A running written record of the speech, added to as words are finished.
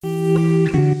Welcome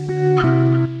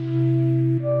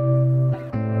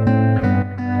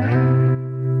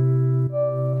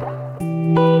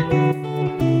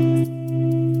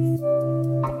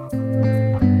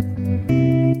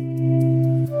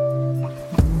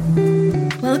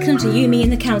to You, Me in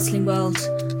the Counselling World,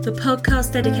 the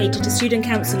podcast dedicated to student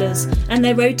counsellors and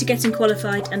their road to getting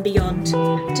qualified and beyond.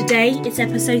 Today it's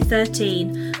episode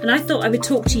 13, and I thought I would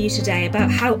talk to you today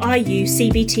about how I use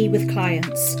CBT with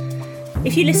clients.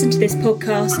 If you listen to this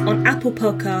podcast on Apple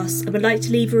Podcasts and would like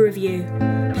to leave a review,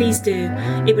 please do.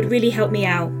 It would really help me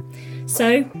out.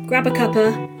 So grab a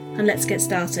cuppa and let's get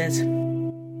started.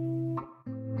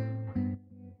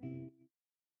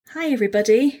 Hi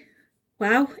everybody.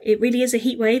 Wow, it really is a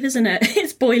heat wave, isn't it?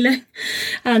 It's boiling.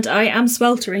 And I am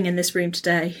sweltering in this room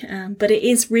today. But it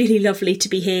is really lovely to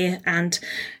be here and,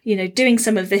 doing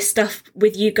some of this stuff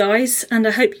with you guys. And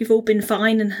I hope you've all been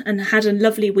fine and had a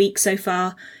lovely week so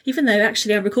far, even though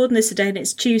actually I'm recording this today and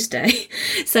it's Tuesday.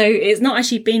 So it's not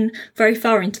actually been very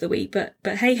far into the week, but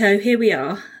hey ho, here we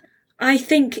are. I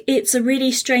think it's a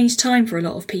really strange time for a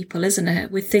lot of people, isn't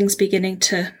it? With things beginning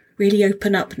to really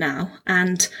open up now.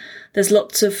 And there's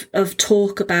lots of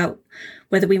talk about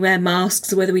whether we wear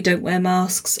masks or whether we don't wear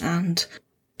masks, and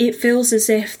it feels as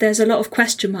if there's a lot of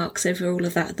question marks over all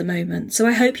of that at the moment. So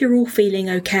I hope you're all feeling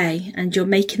okay and you're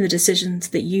making the decisions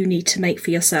that you need to make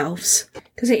for yourselves,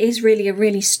 because it is really a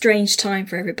really strange time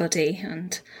for everybody,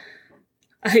 and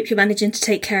I hope you're managing to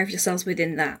take care of yourselves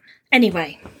within that.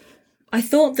 Anyway, I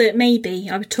thought that maybe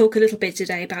I would talk a little bit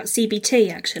today about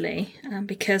CBT actually,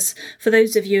 because for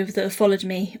those of you that have followed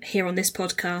me here on this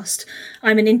podcast,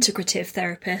 I'm an integrative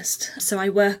therapist. So I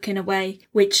work in a way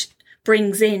which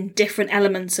brings in different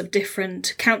elements of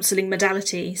different counselling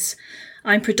modalities.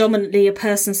 I'm predominantly a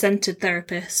person-centred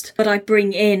therapist, but I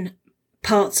bring in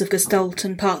parts of Gestalt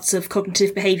and parts of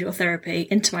cognitive behavioural therapy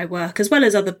into my work, as well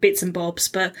as other bits and bobs,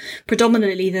 but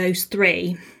predominantly those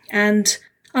three. And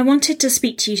I wanted to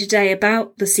speak to you today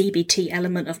about the CBT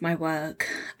element of my work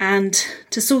and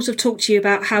to sort of talk to you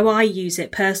about how I use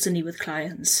it personally with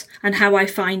clients and how I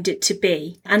find it to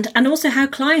be, and also how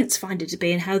clients find it to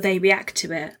be and how they react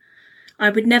to it. I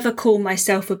would never call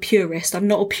myself a purist. I'm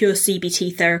not a pure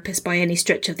CBT therapist by any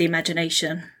stretch of the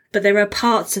imagination, but there are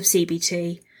parts of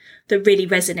CBT that really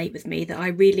resonate with me, that I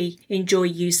really enjoy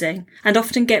using and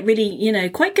often get really,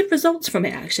 quite good results from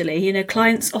it actually.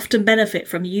 Clients often benefit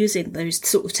from using those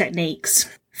sort of techniques.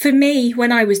 For me,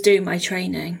 when I was doing my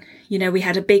training, we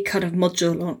had a big kind of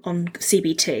module on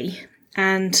CBT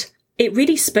and it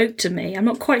really spoke to me. I'm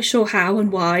not quite sure how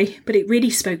and why, but it really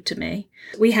spoke to me.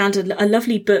 We had a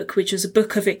lovely book, which was a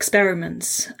book of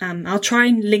experiments. I'll try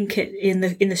and link it in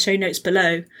the show notes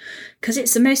below, because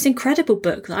it's the most incredible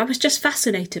book that I was just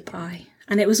fascinated by.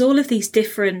 And it was all of these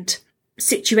different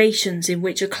situations in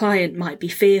which a client might be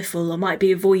fearful or might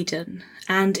be avoidant.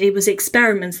 And it was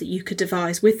experiments that you could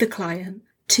devise with the client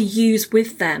to use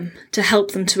with them to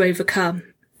help them to overcome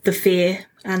the fear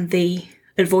and the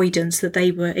avoidance that they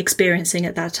were experiencing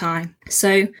at that time.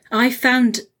 So I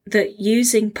found that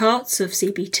using parts of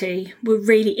CBT were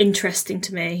really interesting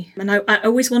to me. And I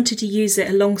always wanted to use it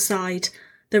alongside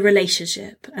the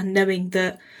relationship, and knowing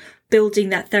that building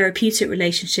that therapeutic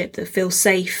relationship that feels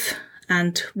safe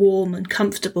and warm and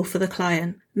comfortable for the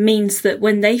client means that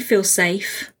when they feel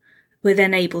safe, we're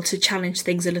then able to challenge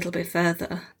things a little bit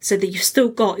further, so that you've still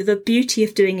got the beauty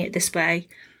of doing it this way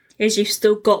is you've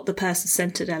still got the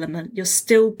person-centred element. You're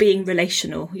still being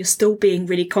relational. You're still being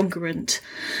really congruent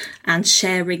and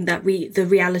sharing that the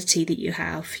reality that you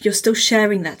have. You're still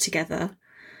sharing that together.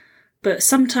 But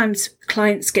sometimes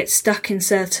clients get stuck in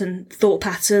certain thought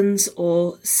patterns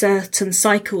or certain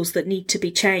cycles that need to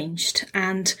be changed,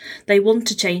 and they want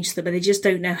to change them, but they just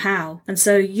don't know how. And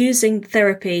so using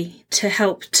therapy to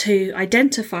help to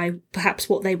identify perhaps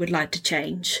what they would like to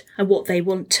change and what they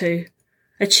want to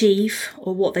achieve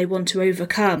or what they want to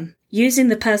overcome. Using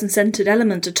the person-centred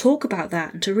element to talk about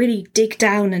that and to really dig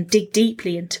down and dig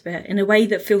deeply into it in a way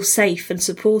that feels safe and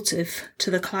supportive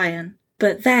to the client.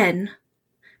 But then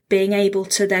being able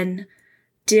to then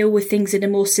deal with things in a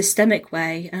more systemic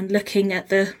way and looking at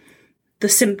the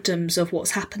symptoms of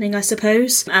what's happening, I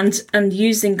suppose, and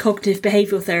using cognitive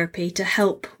behavioural therapy to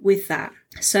help with that.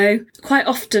 So quite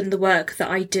often the work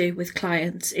that I do with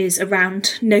clients is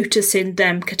around noticing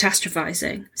them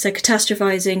catastrophizing. So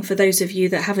catastrophizing, for those of you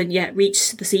that haven't yet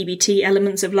reached the CBT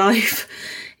elements of life,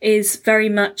 is very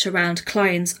much around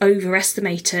clients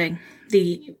overestimating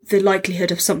the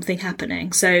likelihood of something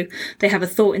happening. So they have a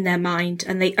thought in their mind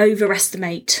and they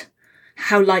overestimate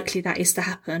how likely that is to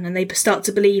happen, and they start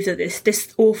to believe that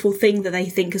this awful thing that they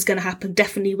think is going to happen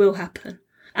definitely will happen.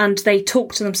 And they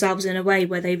talk to themselves in a way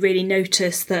where they really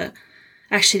notice that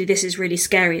actually this is really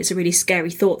scary. It's a really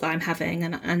scary thought that I'm having,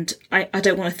 and I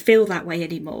don't want to feel that way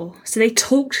anymore. So they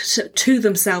talk to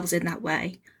themselves in that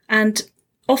way. And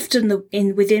often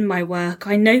within my work,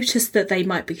 I notice that they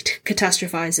might be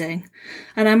catastrophizing,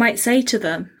 and I might say to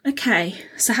them, okay,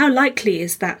 so how likely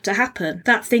is that to happen?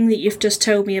 That thing that you've just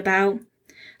told me about,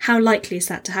 how likely is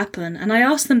that to happen? And I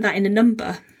ask them that in a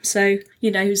number. So,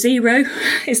 0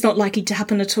 is not likely to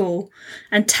happen at all,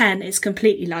 and 10 is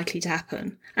completely likely to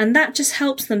happen. And that just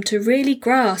helps them to really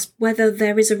grasp whether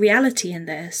there is a reality in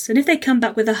this. And if they come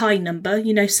back with a high number,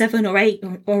 7 or 8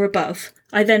 or above,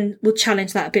 I then will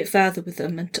challenge that a bit further with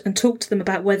them and talk to them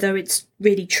about whether it's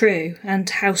really true and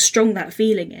how strong that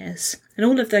feeling is, and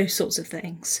all of those sorts of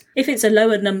things. If it's a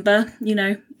lower number,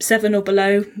 7 or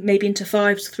below, maybe into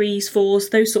 5s, 3s, 4s,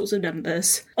 those sorts of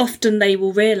numbers, often they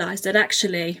will realise that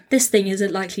actually this thing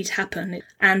isn't likely to happen,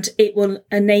 and it will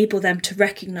enable them to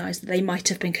recognise that they might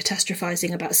have been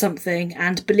catastrophising about something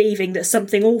and believing that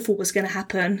something awful was going to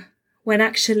happen, when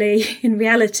actually, in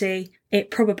reality,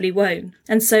 it probably won't.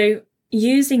 And so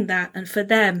using that and for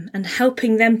them and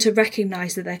helping them to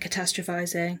recognise that they're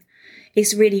catastrophising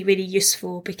is really, really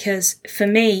useful, because for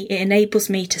me, it enables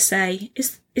me to say,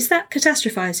 is that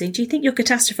catastrophizing? Do you think you're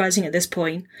catastrophizing at this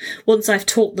point? Once I've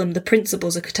taught them the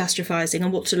principles of catastrophizing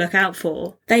and what to look out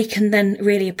for, they can then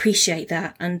really appreciate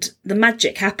that. And the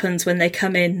magic happens when they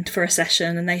come in for a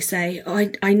session and they say,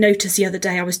 I noticed the other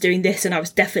day I was doing this and I was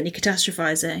definitely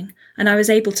catastrophizing. And I was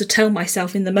able to tell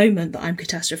myself in the moment that I'm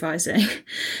catastrophizing.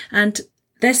 And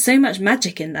there's so much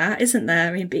magic in that, isn't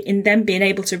there? In them being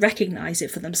able to recognise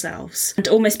it for themselves and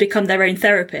almost become their own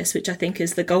therapist, which I think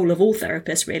is the goal of all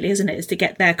therapists, really, isn't it? Is to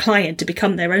get their client to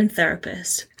become their own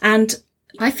therapist. And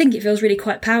I think it feels really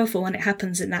quite powerful when it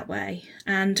happens in that way,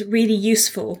 and really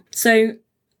useful. So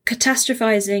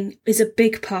catastrophising is a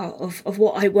big part of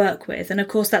what I work with. And of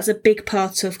course, that's a big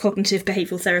part of cognitive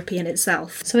behavioural therapy in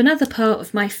itself. So another part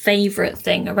of my favourite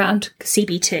thing around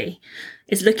CBT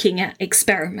is looking at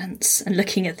experiments and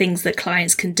looking at things that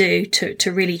clients can do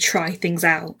to really try things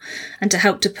out and to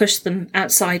help to push them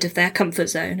outside of their comfort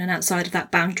zone and outside of that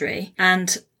boundary.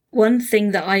 And one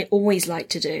thing that I always like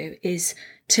to do is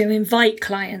to invite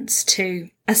clients to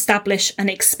establish an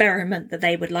experiment that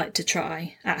they would like to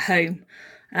try at home.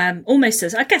 Almost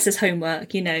as, I guess, as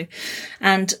homework,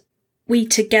 and we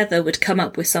together would come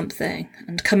up with something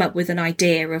and come up with an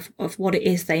idea of what it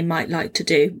is they might like to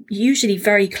do. Usually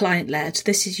very client-led.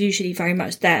 This is usually very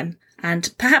much them.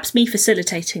 And perhaps me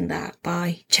facilitating that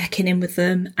by checking in with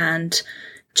them and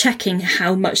checking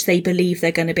how much they believe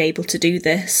they're going to be able to do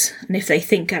this. And if they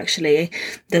think actually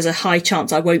there's a high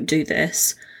chance I won't do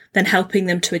this, then helping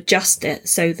them to adjust it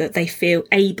so that they feel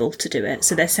able to do it.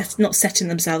 So they're not setting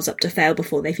themselves up to fail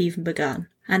before they've even begun.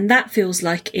 And that feels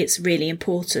like it's really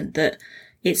important, that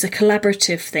it's a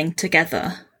collaborative thing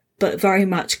together, but very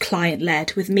much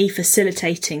client-led, with me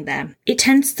facilitating them. It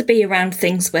tends to be around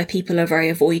things where people are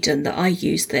very avoidant that I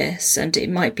use this, and it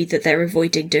might be that they're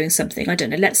avoiding doing something,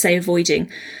 let's say avoiding,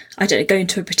 going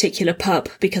to a particular pub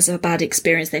because of a bad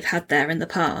experience they've had there in the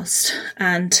past.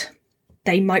 And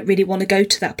they might really want to go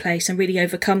to that place and really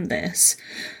overcome this,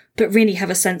 but really have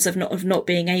a sense of not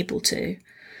being able to.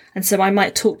 And so I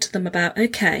might talk to them about,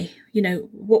 okay,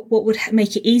 what would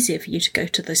make it easier for you to go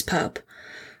to this pub?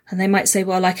 And they might say,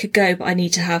 well, I could go, but I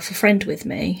need to have a friend with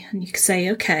me. And you could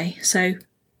say, okay, so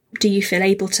do you feel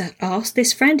able to ask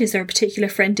this friend? Is there a particular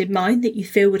friend in mind that you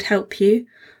feel would help you?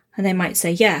 And they might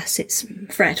say, yes, it's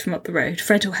Fred from up the road.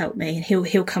 Fred will help me and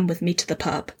he'll come with me to the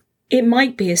pub. It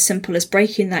might be as simple as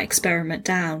breaking that experiment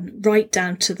down, right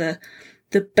down to the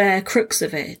bare crux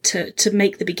of it, to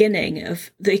make the beginning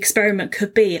of the experiment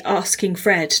could be asking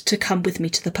Fred to come with me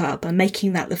to the pub and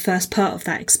making that the first part of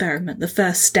that experiment, the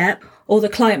first step. Or the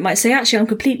client might say, actually, I'm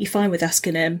completely fine with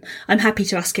asking him. I'm happy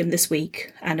to ask him this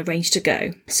week and arrange to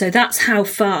go. So that's how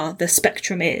far the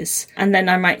spectrum is. And then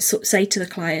I might say to the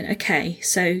client, okay,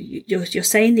 so you're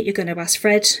saying that you're going to ask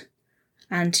Fred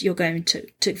and you're going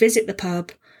to visit the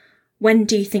pub. When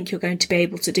do you think you're going to be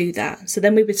able to do that? So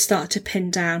then we would start to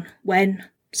pin down when,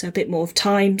 so a bit more of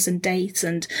times and dates,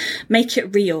 and make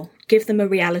it real, give them a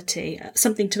reality,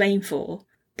 something to aim for.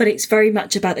 But it's very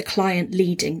much about the client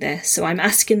leading this. So I'm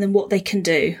asking them what they can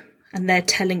do, and they're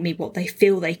telling me what they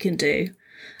feel they can do.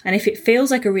 And if it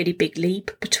feels like a really big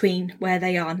leap between where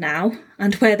they are now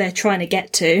and where they're trying to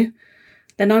get to,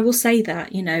 then I will say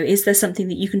that, is there something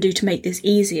that you can do to make this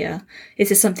easier? Is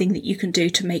there something that you can do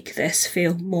to make this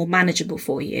feel more manageable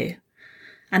for you?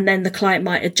 And then the client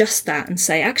might adjust that and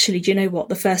say, actually, do you know what?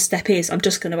 The first step is I'm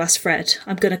just going to ask Fred.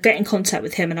 I'm going to get in contact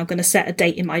with him and I'm going to set a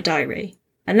date in my diary.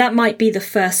 And that might be the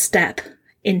first step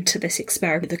into this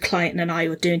experiment the client and I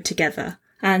were doing together.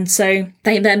 And so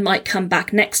they then might come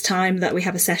back next time that we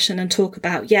have a session and talk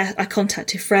about, yeah, I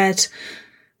contacted Fred.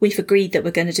 We've agreed that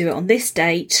we're going to do it on this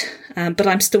date, but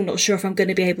I'm still not sure if I'm going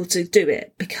to be able to do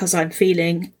it because I'm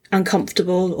feeling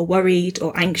uncomfortable or worried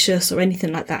or anxious or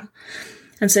anything like that.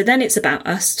 And so then it's about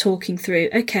us talking through,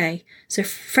 okay, so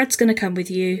Fred's going to come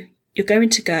with you. You're going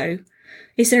to go.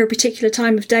 Is there a particular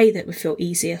time of day that would feel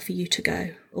easier for you to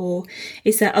go? Or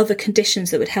is there other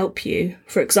conditions that would help you?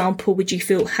 For example, would you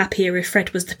feel happier if Fred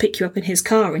was to pick you up in his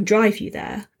car and drive you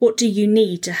there? What do you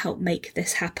need to help make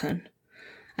this happen?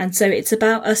 And so it's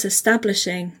about us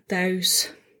establishing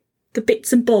the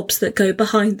bits and bobs that go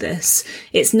behind this.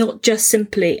 It's not just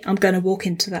simply, I'm going to walk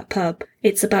into that pub.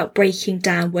 It's about breaking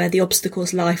down where the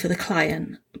obstacles lie for the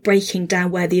client, breaking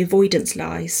down where the avoidance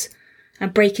lies,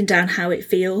 and breaking down how it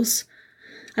feels.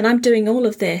 And I'm doing all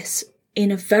of this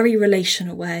in a very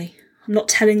relational way. I'm not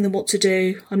telling them what to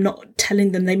do. I'm not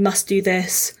telling them they must do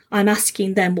this. I'm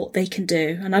asking them what they can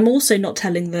do. And I'm also not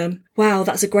telling them, wow,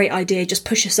 that's a great idea. Just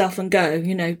push yourself and go,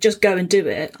 just go and do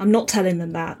it. I'm not telling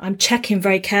them that. I'm checking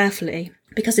very carefully,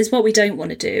 because it's what we don't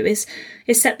want to do is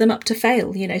set them up to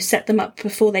fail, set them up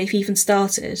before they've even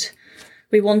started.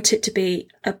 We want it to be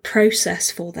a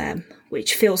process for them,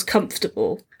 which feels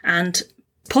comfortable and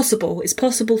possible. It's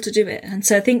possible to do it. And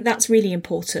so I think that's really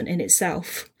important in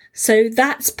itself. So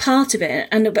that's part of it.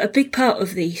 And a big part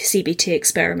of the CBT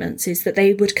experiments is that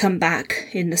they would come back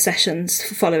in the sessions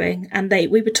following and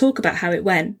we would talk about how it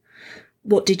went.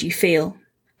 What did you feel?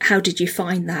 How did you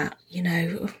find that?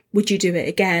 Would you do it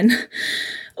again?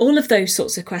 All of those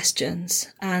sorts of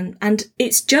questions. And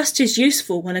it's just as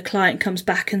useful when a client comes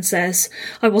back and says,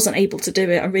 I wasn't able to do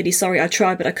it. I'm really sorry. I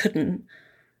tried, but I couldn't.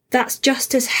 That's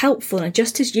just as helpful and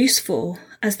just as useful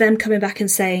as them coming back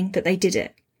and saying that they did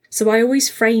it. So I always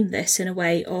frame this in a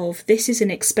way of, this is an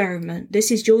experiment,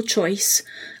 this is your choice,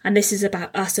 and this is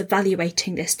about us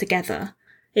evaluating this together.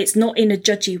 It's not in a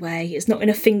judgy way, it's not in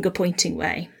a finger-pointing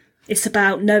way. It's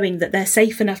about knowing that they're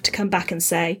safe enough to come back and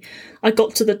say, I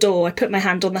got to the door, I put my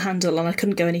hand on the handle and I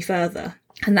couldn't go any further.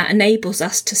 And that enables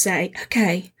us to say,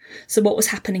 okay, so what was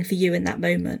happening for you in that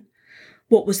moment?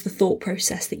 What was the thought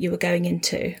process that you were going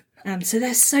into? So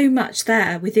there's so much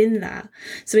there within that.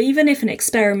 So even if an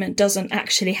experiment doesn't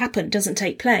actually happen, doesn't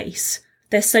take place,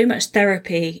 there's so much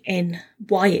therapy in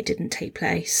why it didn't take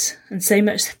place, and so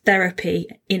much therapy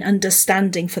in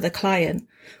understanding for the client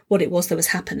what it was that was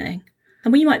happening.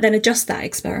 And we might then adjust that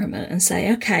experiment and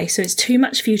say, okay, so it's too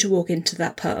much for you to walk into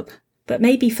that pub, but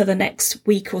maybe for the next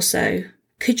week or so,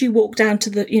 could you walk down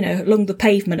to along the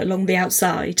pavement, along the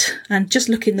outside, and just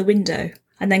look in the window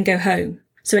and then go home?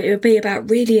 So it would be about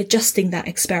really adjusting that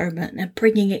experiment and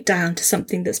bringing it down to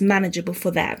something that's manageable for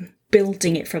them,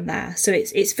 building it from there. So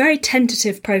it's very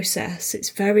tentative process. It's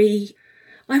very,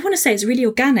 I want to say it's really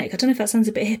organic. I don't know if that sounds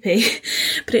a bit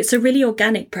hippie, but it's a really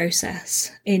organic process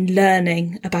in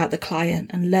learning about the client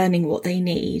and learning what they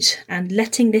need and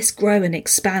letting this grow and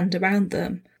expand around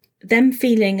them. Them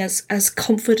feeling as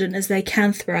confident as they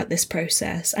can throughout this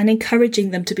process and encouraging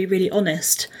them to be really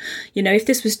honest. If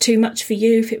this was too much for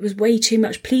you, if it was way too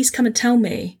much, please come and tell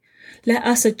me. Let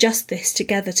us adjust this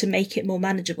together to make it more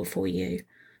manageable for you.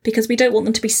 Because we don't want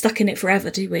them to be stuck in it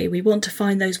forever, do we? We want to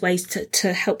find those ways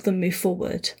to help them move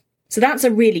forward. So that's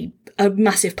a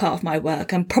massive part of my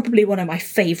work, and probably one of my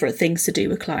favourite things to do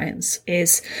with clients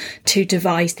is to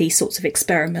devise these sorts of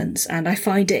experiments, and I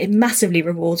find it massively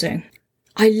rewarding.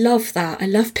 I love that. I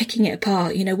love picking it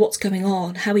apart. What's going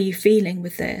on? How are you feeling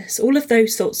with this? All of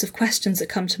those sorts of questions that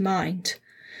come to mind.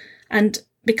 And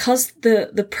because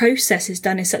the process is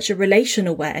done in such a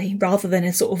relational way, rather than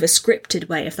in sort of a scripted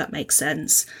way, if that makes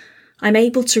sense, I'm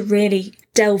able to really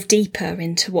delve deeper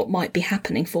into what might be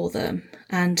happening for them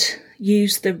and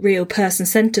use the real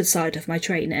person-centered side of my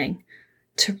training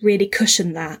to really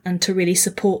cushion that and to really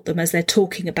support them as they're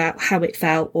talking about how it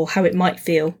felt or how it might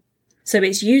feel. So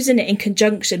it's using it in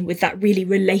conjunction with that really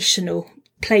relational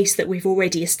place that we've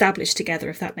already established together,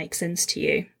 if that makes sense to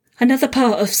you. Another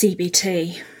part of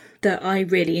CBT that I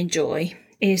really enjoy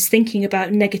is thinking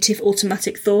about negative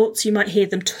automatic thoughts. You might hear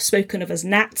them spoken of as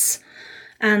NATs.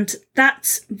 And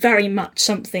that's very much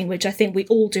something which I think we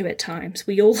all do at times.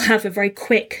 We all have a very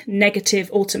quick negative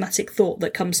automatic thought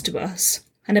that comes to us.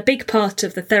 And a big part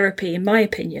of the therapy, in my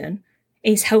opinion,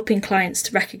 is helping clients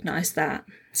to recognise that.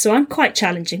 So I'm quite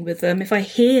challenging with them. If I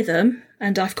hear them,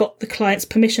 and I've got the client's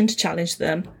permission to challenge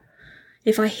them,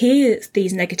 if I hear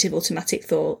these negative automatic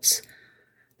thoughts,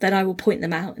 then I will point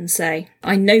them out and say,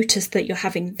 I noticed that you're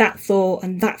having that thought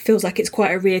and that feels like it's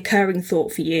quite a reoccurring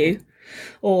thought for you.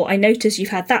 Or I notice you've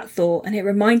had that thought and it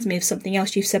reminds me of something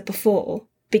else you've said before.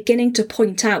 beginning to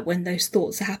point out when those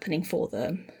thoughts are happening for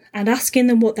them and asking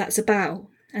them what that's about.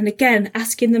 And again,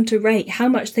 asking them to rate how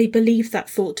much they believe that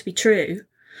thought to be true.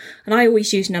 And I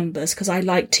always use numbers because I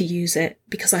like to use it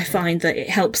because I find that it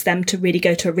helps them to really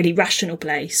go to a really rational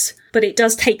place. But it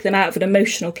does take them out of an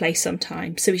emotional place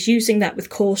sometimes. So it's using that with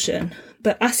caution,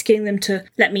 but asking them to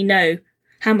let me know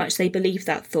how much they believe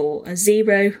that thought. A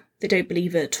 0, they don't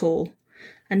believe it at all.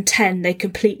 And 10, they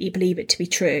completely believe it to be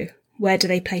true. Where do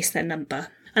they place their number?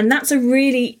 And that's a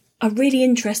really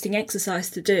interesting exercise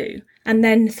to do. And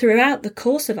then throughout the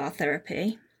course of our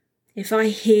therapy, if I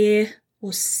hear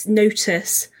or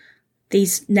notice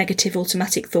these negative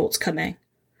automatic thoughts coming,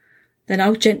 then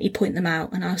I'll gently point them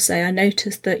out and I'll say, I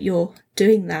noticed that you're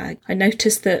doing that. I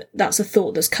noticed that that's a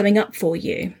thought that's coming up for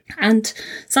you. And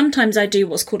sometimes I do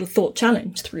what's called a thought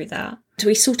challenge through that. So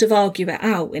we sort of argue it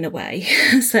out in a way.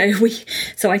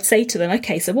 So I'd say to them,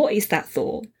 okay, so what is that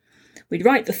thought? We'd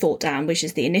write the thought down, which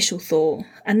is the initial thought,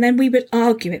 and then we would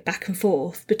argue it back and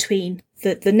forth between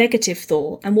the negative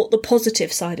thought and what the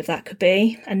positive side of that could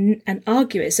be, and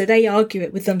argue it. So they argue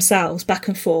it with themselves back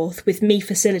and forth, with me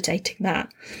facilitating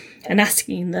that and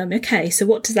asking them, okay, so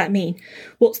what does that mean?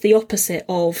 What's the opposite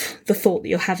of the thought that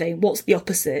you're having? What's the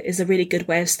opposite is a really good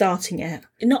way of starting it.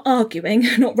 Not arguing,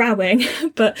 not rowing,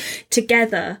 but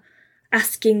together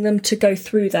asking them to go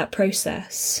through that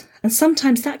process. And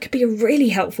sometimes that could be a really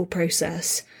helpful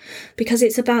process because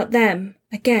it's about them,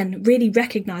 again, really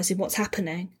recognising what's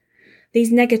happening.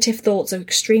 These negative thoughts are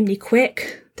extremely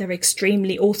quick, they're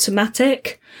extremely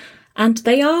automatic, and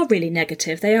they are really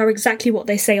negative. They are exactly what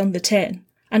they say on the tin.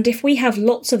 And if we have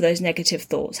lots of those negative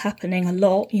thoughts happening a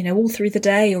lot, all through the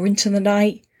day or into the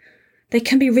night, they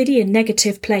can be really a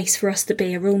negative place for us to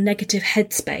be, a real negative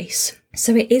headspace.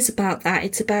 So it is about that.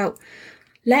 It's about,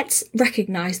 let's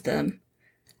recognise them.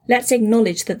 Let's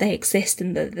acknowledge that they exist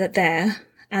and that they're there,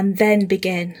 and then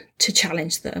begin to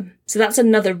challenge them. So that's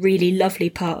another really lovely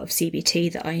part of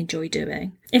CBT that I enjoy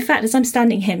doing. In fact, as I'm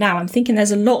standing here now, I'm thinking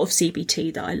there's a lot of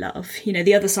CBT that I love.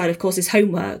 The other side, of course, is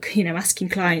homework, asking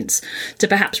clients to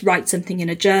perhaps write something in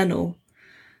a journal.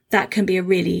 That can be a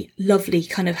really lovely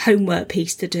kind of homework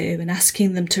piece to do, and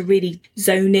asking them to really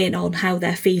zone in on how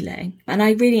they're feeling. And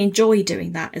I really enjoy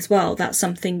doing that as well. That's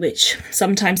something which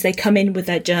sometimes they come in with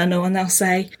their journal and they'll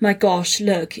say, my gosh,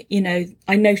 look,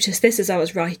 I noticed this as I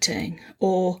was writing.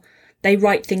 Or they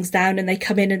write things down and they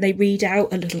come in and they read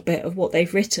out a little bit of what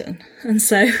they've written. And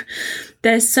so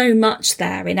there's so much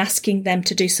there in asking them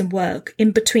to do some work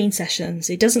in between sessions.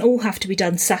 It doesn't all have to be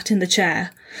done sat in the chair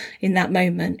in that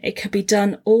moment. It could be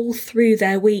done all through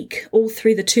their week, all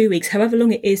through the 2 weeks, however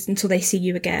long it is until they see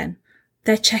you again.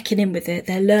 They're checking in with it.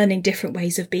 They're learning different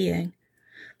ways of being.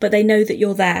 But they know that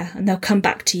you're there, and they'll come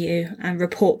back to you and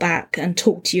report back and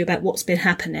talk to you about what's been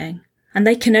happening. And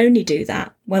they can only do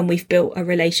that when we've built a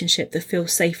relationship that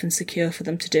feels safe and secure for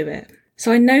them to do it.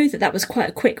 So I know that was quite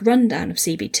a quick rundown of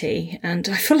CBT, and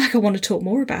I feel like I want to talk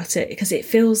more about it because it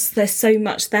feels there's so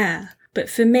much there. But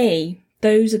for me,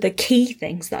 those are the key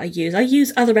things that I use. I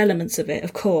use other elements of it,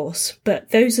 of course, but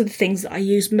those are the things that I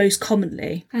use most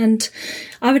commonly. And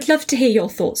I would love to hear your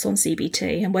thoughts on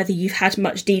CBT and whether you've had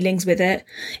much dealings with it.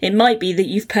 It might be that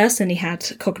you've personally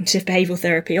had cognitive behavioural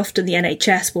therapy. Often the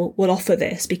NHS will offer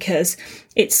this because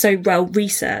it's so well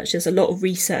researched. There's a lot of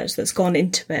research that's gone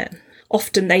into it.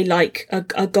 Often they like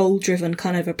a goal-driven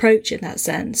kind of approach in that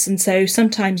sense. And so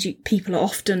sometimes people are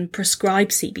often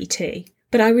prescribed CBT.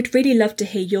 But I would really love to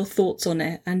hear your thoughts on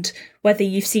it, and whether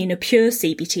you've seen a pure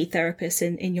CBT therapist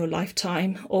in your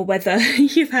lifetime, or whether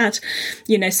you've had,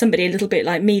 somebody a little bit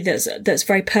like me that's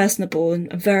very personable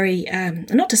and very,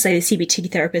 not to say the CBT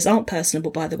therapists aren't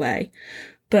personable, by the way,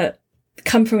 but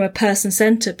come from a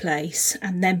person-centered place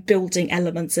and then building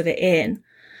elements of it in.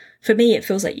 For me, it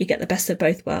feels like you get the best of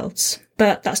both worlds.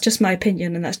 But that's just my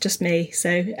opinion and that's just me.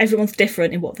 So everyone's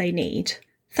different in what they need.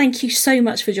 Thank you so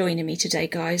much for joining me today,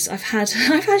 guys. I've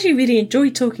actually really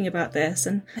enjoyed talking about this,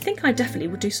 and I think I definitely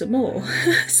will do some more.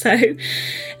 So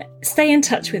stay in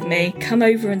touch with me. Come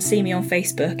over and see me on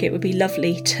Facebook. It would be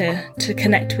lovely to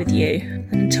connect with you.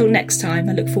 And until next time,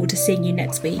 I look forward to seeing you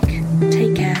next week.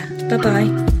 Take care.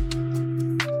 Bye-bye.